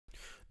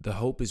the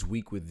hope is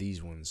weak with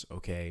these ones,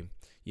 okay?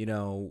 You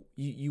know,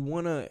 you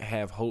want to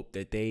have hope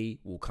that they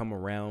will come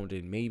around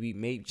and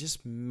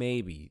just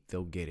maybe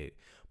they'll get it.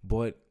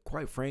 But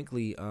quite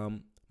frankly,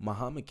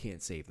 Muhammad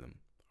can't save them,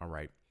 all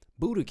right?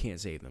 Buddha can't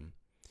save them.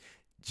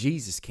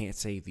 Jesus can't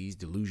save these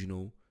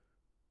delusional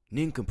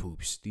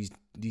nincompoops,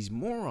 these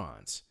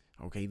morons,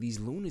 okay? These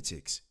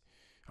lunatics,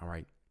 all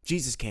right?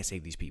 Jesus can't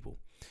save these people.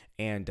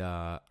 And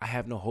I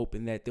have no hope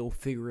in that they'll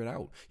figure it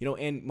out. You know,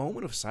 and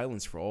moment of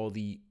silence for all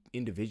the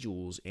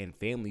individuals and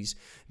families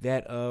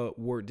that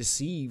were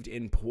deceived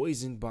and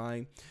poisoned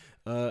by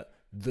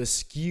the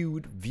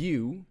skewed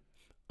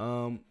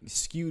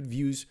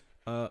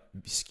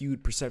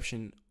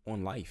perception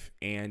on life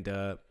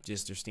and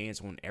just their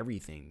stance on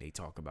everything they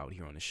talk about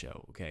here on the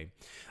show. Okay,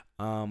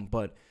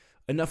 but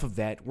enough of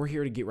that. We're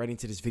here to get right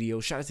into this video.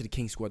 Shout out to the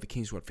King Squad, the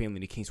King Squad family,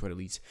 and the King Squad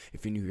elites.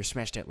 If you're new here,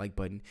 smash that like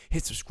button,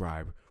 hit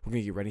subscribe. We're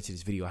gonna get right into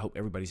this video. I hope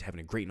everybody's having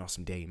a great and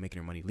awesome day and making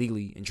their money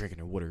legally and drinking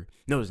their water.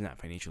 No, it's not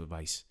financial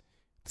advice.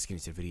 Let's get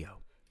into the video.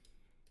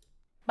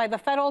 By the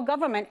federal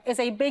government is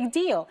a big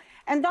deal.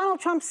 And Donald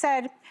Trump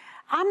said,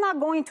 I'm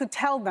not going to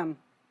tell them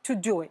to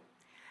do it.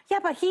 Yeah,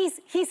 but he's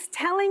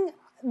telling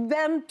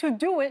them to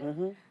do it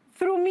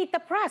through Meet the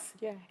Press.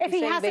 Yeah. If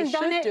he hasn't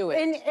done it,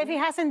 if he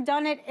hasn't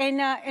done it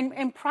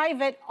in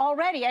private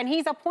already, and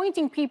he's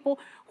appointing people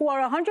who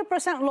are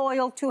 100%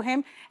 loyal to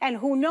him and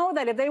who know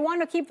that if they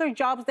want to keep their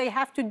jobs, they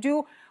have to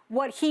do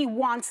what he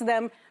wants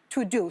them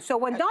to do. So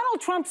when Donald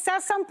Trump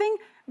says something,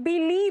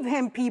 believe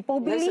him, people.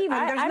 Believe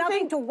him. There's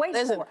nothing to wait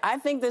for. I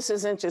think this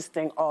is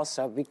interesting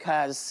also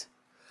because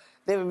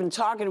they've been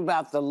talking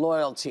about the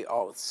loyalty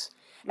oaths.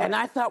 Right. And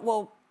I thought,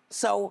 well,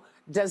 so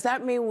does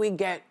that mean we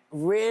get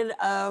rid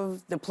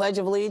of the Pledge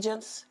of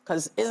Allegiance?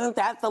 Because isn't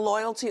that the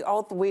loyalty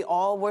oath we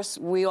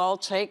all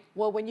take?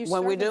 Well, when you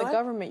serve in the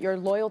government, your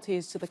loyalty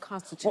is to the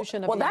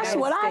Constitution of the United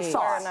States. Well, that's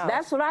what I thought.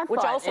 That's what I thought.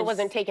 Which also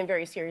wasn't taken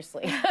very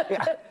seriously.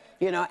 Yeah.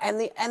 You know, and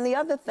the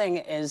other thing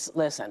is,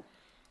 listen,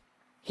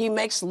 he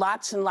makes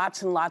lots and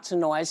lots and lots of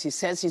noise. He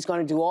says he's going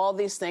to do all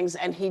these things,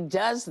 and he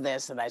does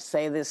this, and I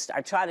say this,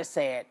 I try to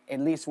say it at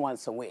least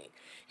once a week.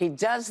 He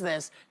does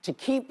this to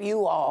keep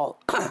you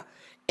all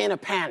in a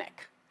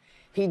panic.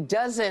 He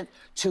does it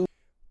to...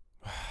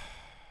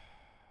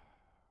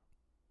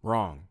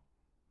 Wrong.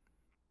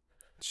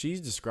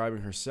 She's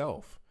describing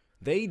herself.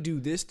 They do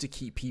this to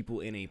keep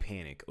people in a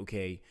panic,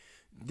 okay?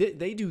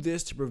 They do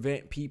this to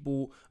prevent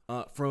people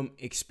from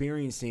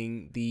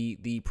experiencing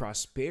the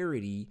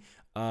prosperity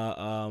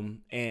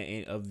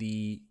and of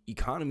the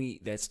economy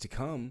that's to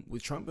come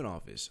with Trump in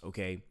office,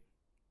 okay?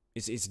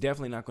 It's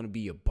definitely not going to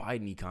be a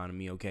Biden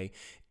economy, okay?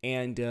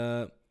 And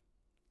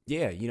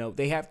yeah, you know,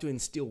 they have to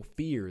instill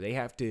fear. They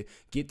have to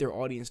get their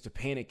audience to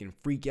panic and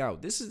freak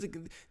out.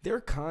 Their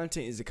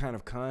content is the kind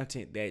of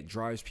content that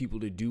drives people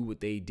to do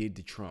what they did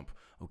to Trump,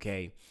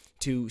 okay?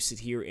 To sit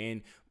here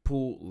and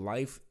pull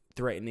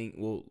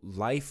life-threatening,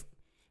 life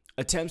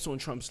attempts on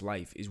Trump's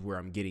life is where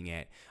I'm getting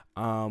at.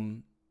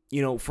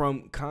 You know,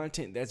 from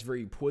content that's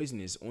very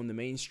poisonous on the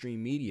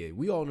mainstream media.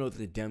 We all know that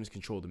the Dems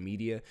control the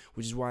media,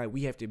 which is why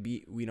we have to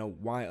be, you know,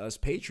 why us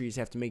patriots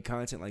have to make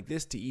content like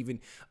this to even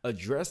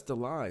address the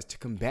lies, to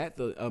combat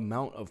the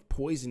amount of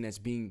poison that's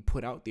being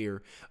put out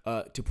there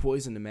to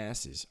poison the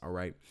masses. All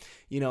right.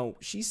 You know,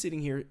 she's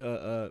sitting here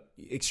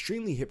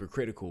extremely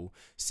hypocritical,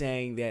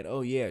 saying that,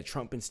 oh, yeah,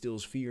 Trump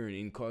instills fear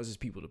and causes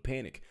people to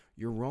panic.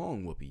 You're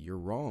wrong, Whoopi. You're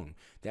wrong.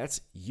 That's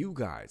you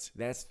guys.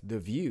 That's the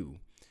view.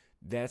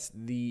 That's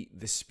the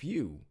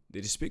spew,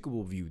 the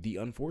despicable view, the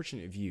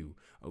unfortunate view.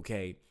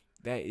 Okay,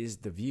 that is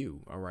the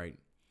view. All right,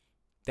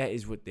 that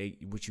is what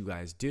you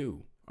guys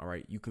do. All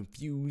right, you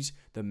confuse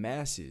the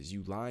masses.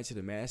 You lie to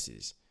the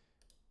masses.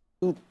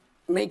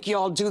 Make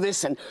y'all do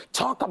this and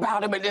talk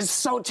about him, and it's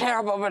so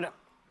terrible. But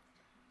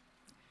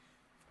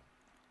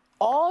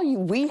all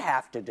we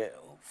have to do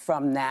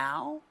from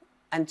now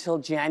until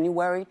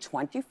January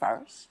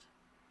 21st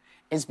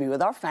is be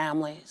with our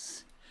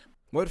families.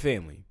 What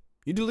family?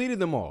 You deleted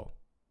them all.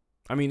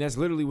 I mean, that's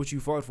literally what you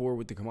fought for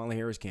with the Kamala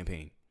Harris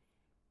campaign.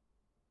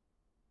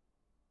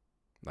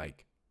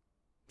 Like,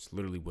 it's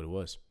literally what it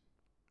was.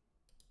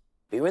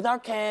 Be with our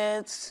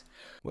kids.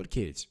 What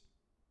kids?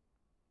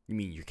 You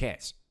mean your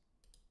cats?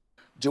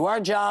 Do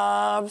our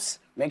jobs.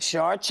 Make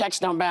sure our checks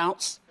don't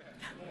bounce.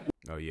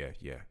 Oh, yeah.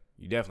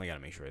 You definitely got to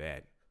make sure of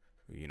that.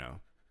 You know,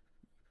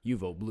 you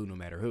vote blue no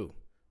matter who.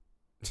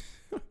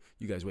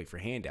 You guys wait for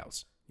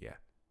handouts. Yeah.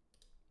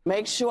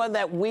 Make sure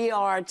that we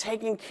are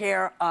taking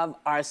care of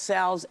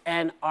ourselves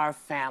and our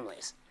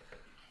families.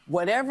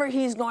 Whatever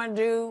he's going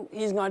to do,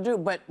 he's going to do.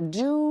 But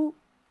do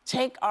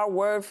take our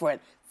word for it.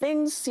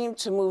 Things seem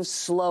to move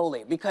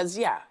slowly because,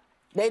 yeah,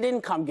 they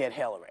didn't come get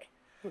Hillary.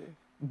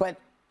 But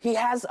he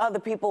has other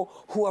people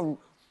who are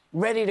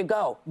ready to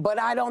go. But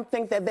I don't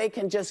think that they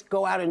can just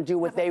go out and do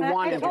what they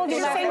want to do. I told you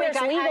You're last saying week.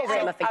 there's legal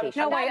ramifications.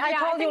 No, wait. I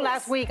told you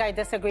last week I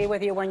disagree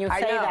with you when you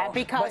say know, that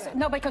because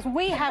because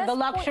we have the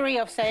luxury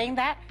of saying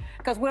that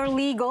because we're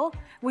legal,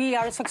 we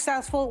are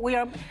successful, we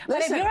are.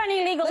 But if you're an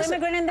illegal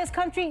immigrant in this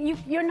country,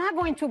 you're not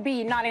going to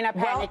be not in a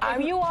panic.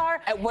 If you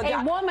are a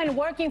woman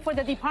working for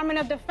the Department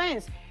of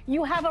Defense,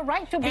 you have a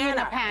right to be in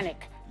a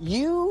panic.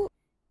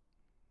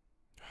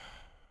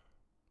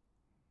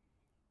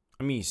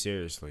 I mean,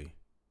 seriously.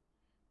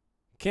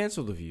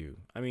 Cancel The View.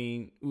 I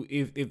mean,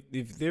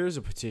 if there's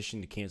a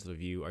petition to cancel The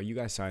View, are you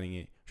guys signing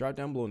it? Drop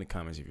down below in the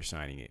comments if you're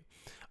signing it.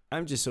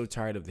 I'm just so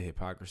tired of the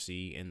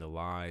hypocrisy and the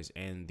lies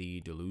and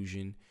the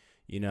delusion.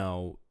 You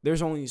know,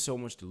 there's only so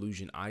much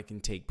delusion I can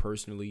take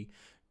personally.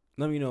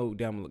 Let me know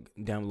down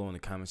below in the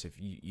comments if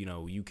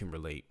you can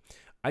relate.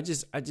 I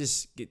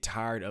just get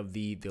tired of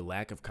the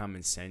lack of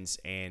common sense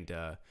and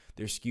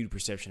their skewed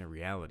perception of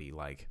reality.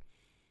 Like,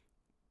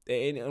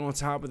 and on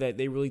top of that,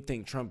 they really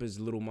think Trump is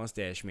a little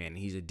mustache man. And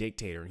he's a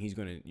dictator and he's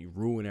going to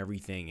ruin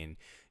everything. And,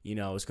 you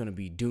know, it's going to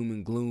be doom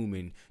and gloom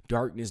and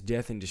darkness,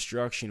 death, and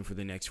destruction for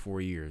the next 4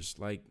 years.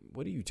 Like,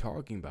 what are you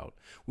talking about?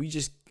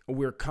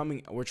 We're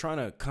trying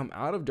to come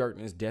out of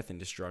darkness, death, and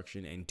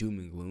destruction and doom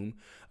and gloom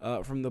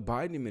from the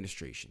Biden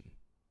administration,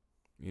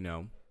 you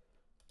know.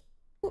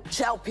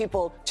 Tell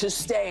people to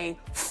stay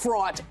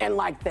fraught and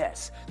like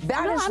this.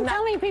 I'm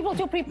telling people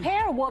to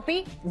prepare,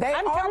 Whoopi.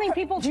 I'm telling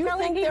people to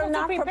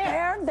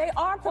prepare. They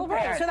are prepared. Well,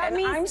 right. So that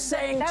means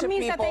that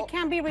means that they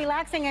can't be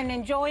relaxing and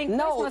enjoying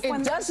Christmas. No,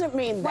 it doesn't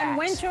mean that.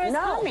 When winter is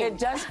coming. No, it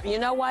does. You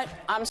know what?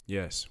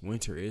 Yes,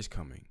 winter is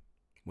coming.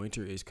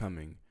 Winter is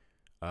coming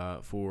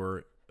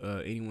for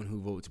anyone who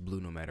votes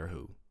blue, no matter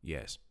who.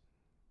 Yes.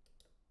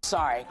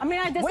 Sorry. I mean,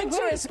 I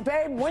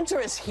disagree. Winter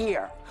is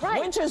here.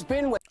 Right. Winter's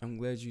been with. I'm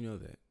glad you know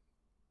that.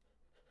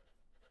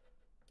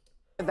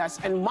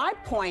 And my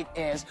point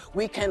is,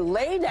 we can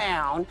lay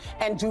down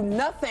and do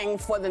nothing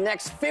for the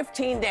next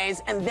 15 days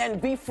and then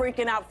be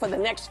freaking out for the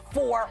next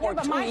 4 or 2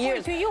 years. But my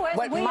point to you is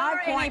we are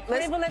in a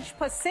privileged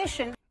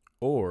position.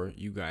 Or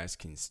you guys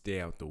can stay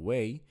out the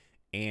way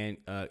and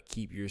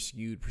keep your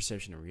skewed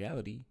perception of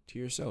reality to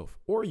yourself.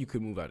 Or you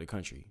could move out of the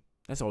country.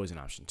 That's always an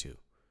option too.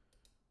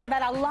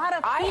 That a lot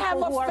of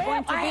people who are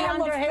going to be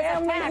under his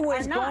attack who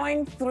is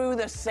going through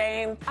the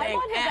same thing. I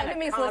want his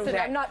enemies listening.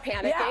 I'm not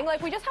panicking. Yeah.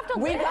 Like, we just have to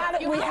live.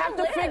 We have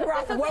to figure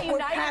out what we're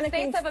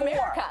panicking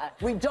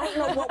for. We don't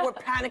know what we're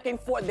panicking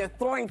for. They're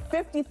throwing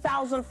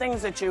 50,000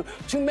 things at you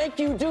to make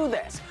you do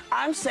this.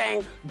 I'm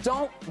saying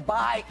don't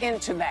buy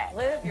into that.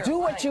 Do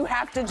what you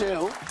have to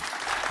do.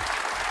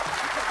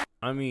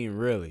 I mean,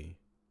 really.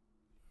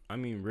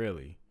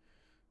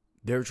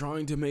 They're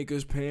trying to make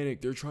us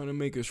panic. They're trying to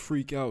make us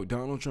freak out.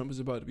 Donald Trump is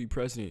about to be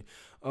president.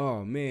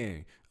 Oh,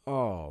 man.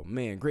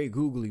 Great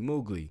googly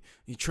moogly.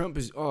 Trump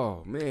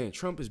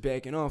is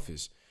back in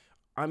office.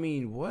 I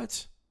mean,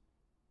 what?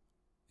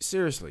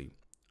 Seriously.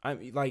 I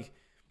mean, like,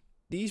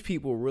 these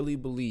people really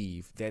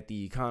believe that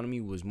the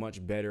economy was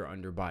much better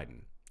under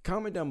Biden.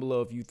 Comment down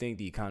below if you think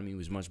the economy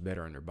was much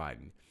better under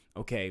Biden.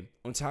 Okay,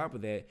 on top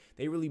of that,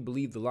 they really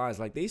believe the lies.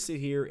 Like, they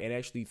sit here and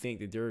actually think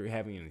that they're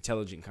having an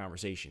intelligent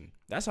conversation.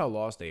 That's how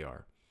lost they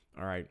are.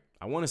 All right,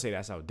 I want to say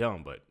that's how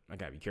dumb, but I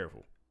gotta be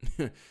careful.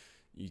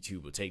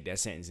 YouTube will take that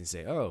sentence and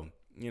say, "Oh,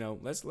 you know,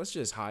 let's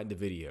just hide the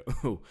video."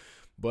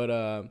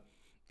 But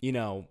you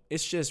know,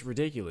 it's just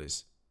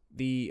ridiculous,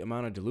 the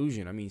amount of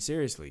delusion. I mean,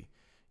 seriously.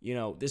 You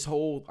know, this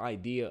whole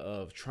idea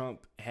of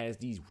Trump has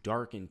these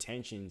dark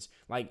intentions,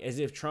 like as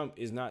if Trump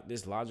is not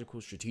this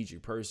logical,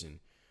 strategic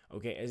person.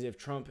 Okay, as if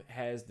Trump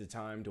has the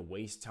time to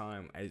waste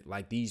time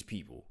like these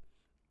people.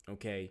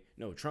 Okay,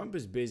 no, Trump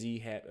is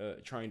busy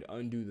trying to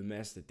undo the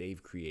mess that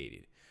they've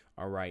created.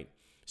 All right,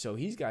 so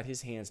he's got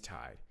his hands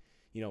tied.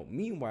 You know,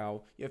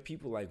 meanwhile, you have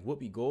people like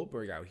Whoopi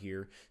Goldberg out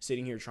here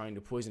sitting here trying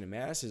to poison the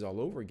masses all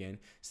over again,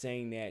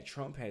 saying that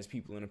Trump has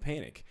people in a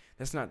panic.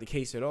 That's not the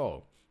case at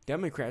all.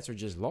 Democrats are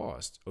just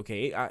lost.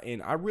 Okay,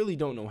 and I really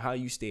don't know how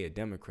you stay a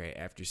Democrat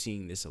after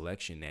seeing this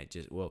election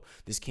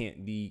this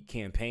can't be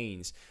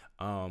campaigns.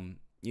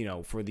 You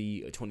know, for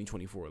the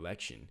 2024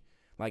 election.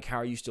 Like, how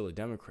are you still a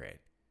Democrat?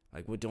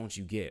 Like, what don't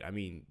you get? I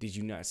mean, did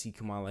you not see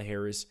Kamala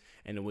Harris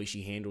and the way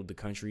she handled the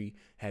country?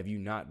 Have you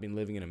not been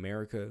living in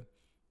America?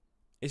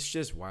 It's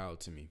just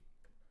wild to me.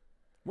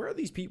 Where are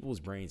these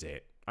people's brains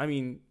at? I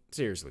mean,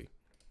 seriously.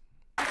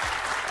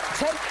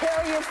 Take care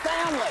of your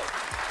family.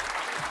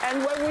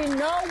 And when we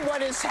know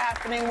what is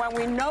happening, when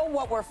we know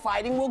what we're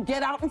fighting, we'll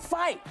get out and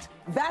fight.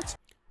 That's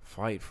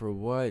fight for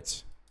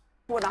what?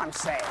 What I'm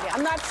saying.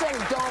 I'm not saying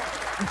don't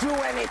do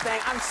anything.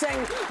 I'm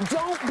saying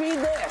don't be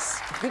this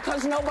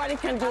because nobody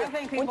can do it. I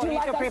think people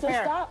need to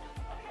prepare.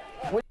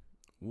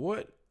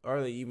 What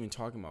are they even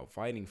talking about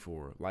fighting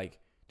for? Like,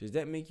 does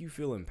that make you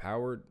feel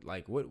empowered?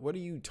 Like, what are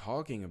you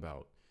talking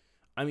about?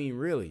 I mean,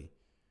 really?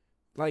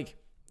 Like,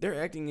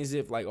 they're acting as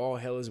if like all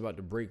hell is about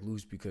to break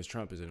loose because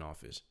Trump is in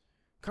office.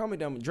 Drop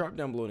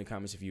down below in the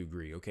comments if you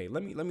agree. Okay,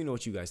 let me know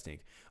what you guys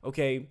think.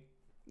 Okay.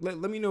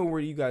 Let me know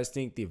where you guys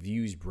think the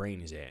View's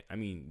brain is at. I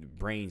mean,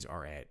 brains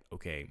are at.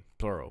 Okay,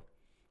 plural.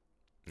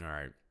 All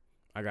right.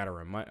 I gotta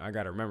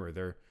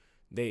remember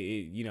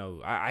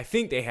I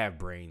think they have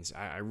brains.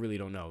 I really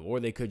don't know. Or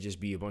they could just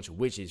be a bunch of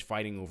witches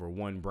fighting over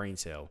one brain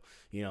cell.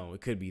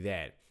 It could be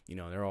that.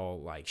 They're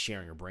all like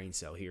sharing a brain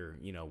cell here,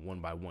 one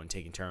by one,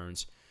 taking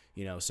turns,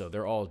 so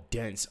they're all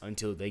dense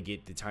until they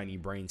get the tiny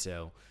brain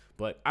cell.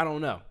 But I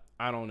don't know.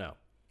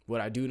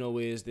 What I do know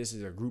is this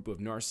is a group of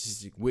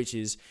narcissistic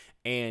witches,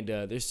 and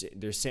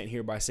they're sent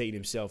here by Satan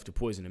himself to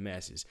poison the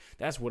masses.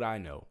 That's what I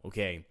know.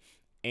 Okay.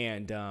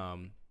 And,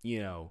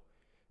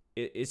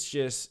 it's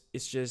just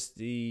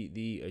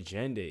the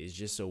agenda is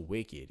just so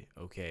wicked.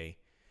 Okay.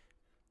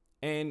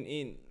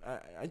 And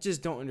I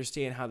just don't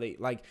understand how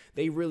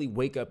they really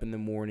wake up in the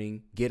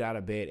morning, get out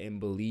of bed,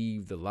 and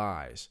believe the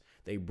lies.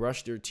 They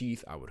brush their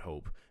teeth, I would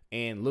hope,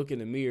 and look in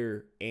the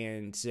mirror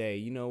and say,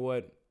 you know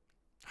what?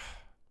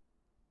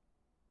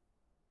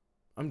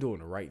 I'm doing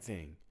the right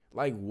thing.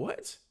 Like,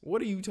 what?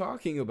 What are you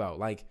talking about?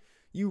 Like,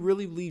 you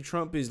really believe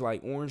Trump is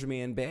like Orange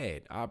Man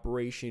bad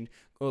operation,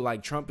 or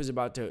like Trump is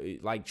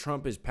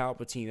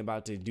Palpatine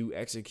about to do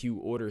execute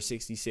Order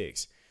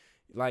 66?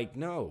 Like,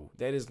 no,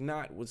 that is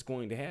not what's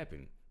going to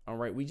happen. All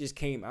right, we just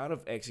came out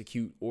of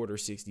execute Order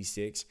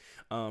 66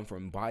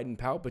 from Biden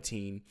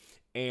Palpatine,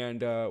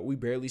 and we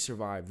barely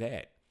survived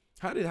that.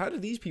 How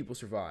did these people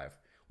survive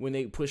when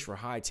they push for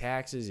high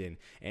taxes and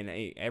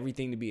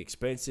everything to be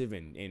expensive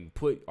and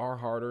put our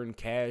hard-earned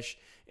cash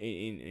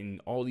in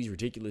all these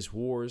ridiculous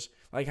wars?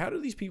 Like, how do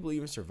these people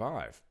even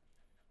survive?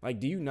 Like,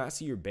 did you not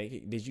see your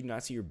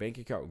bank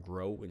account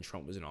grow when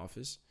Trump was in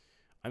office?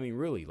 I mean,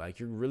 really, like,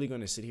 you're really going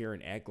to sit here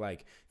and act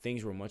like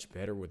things were much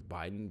better with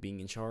Biden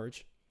being in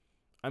charge?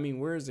 I mean,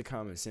 where is the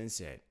common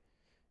sense at?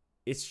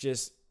 It's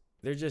just,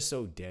 they're just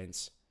so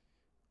dense.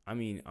 I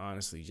mean,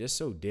 honestly, just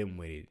so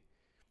dim-witted,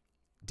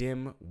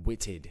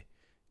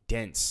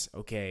 dense,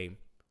 okay,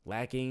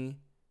 lacking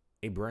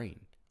a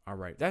brain. All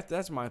right,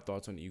 that's my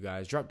thoughts on it, you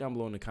guys. Drop down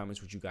below in the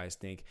comments what you guys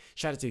think.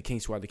 Shout out to the King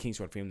Squad, the King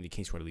Squad family, the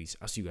King Squad Elites.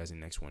 I'll see you guys in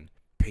the next one.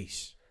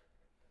 Peace.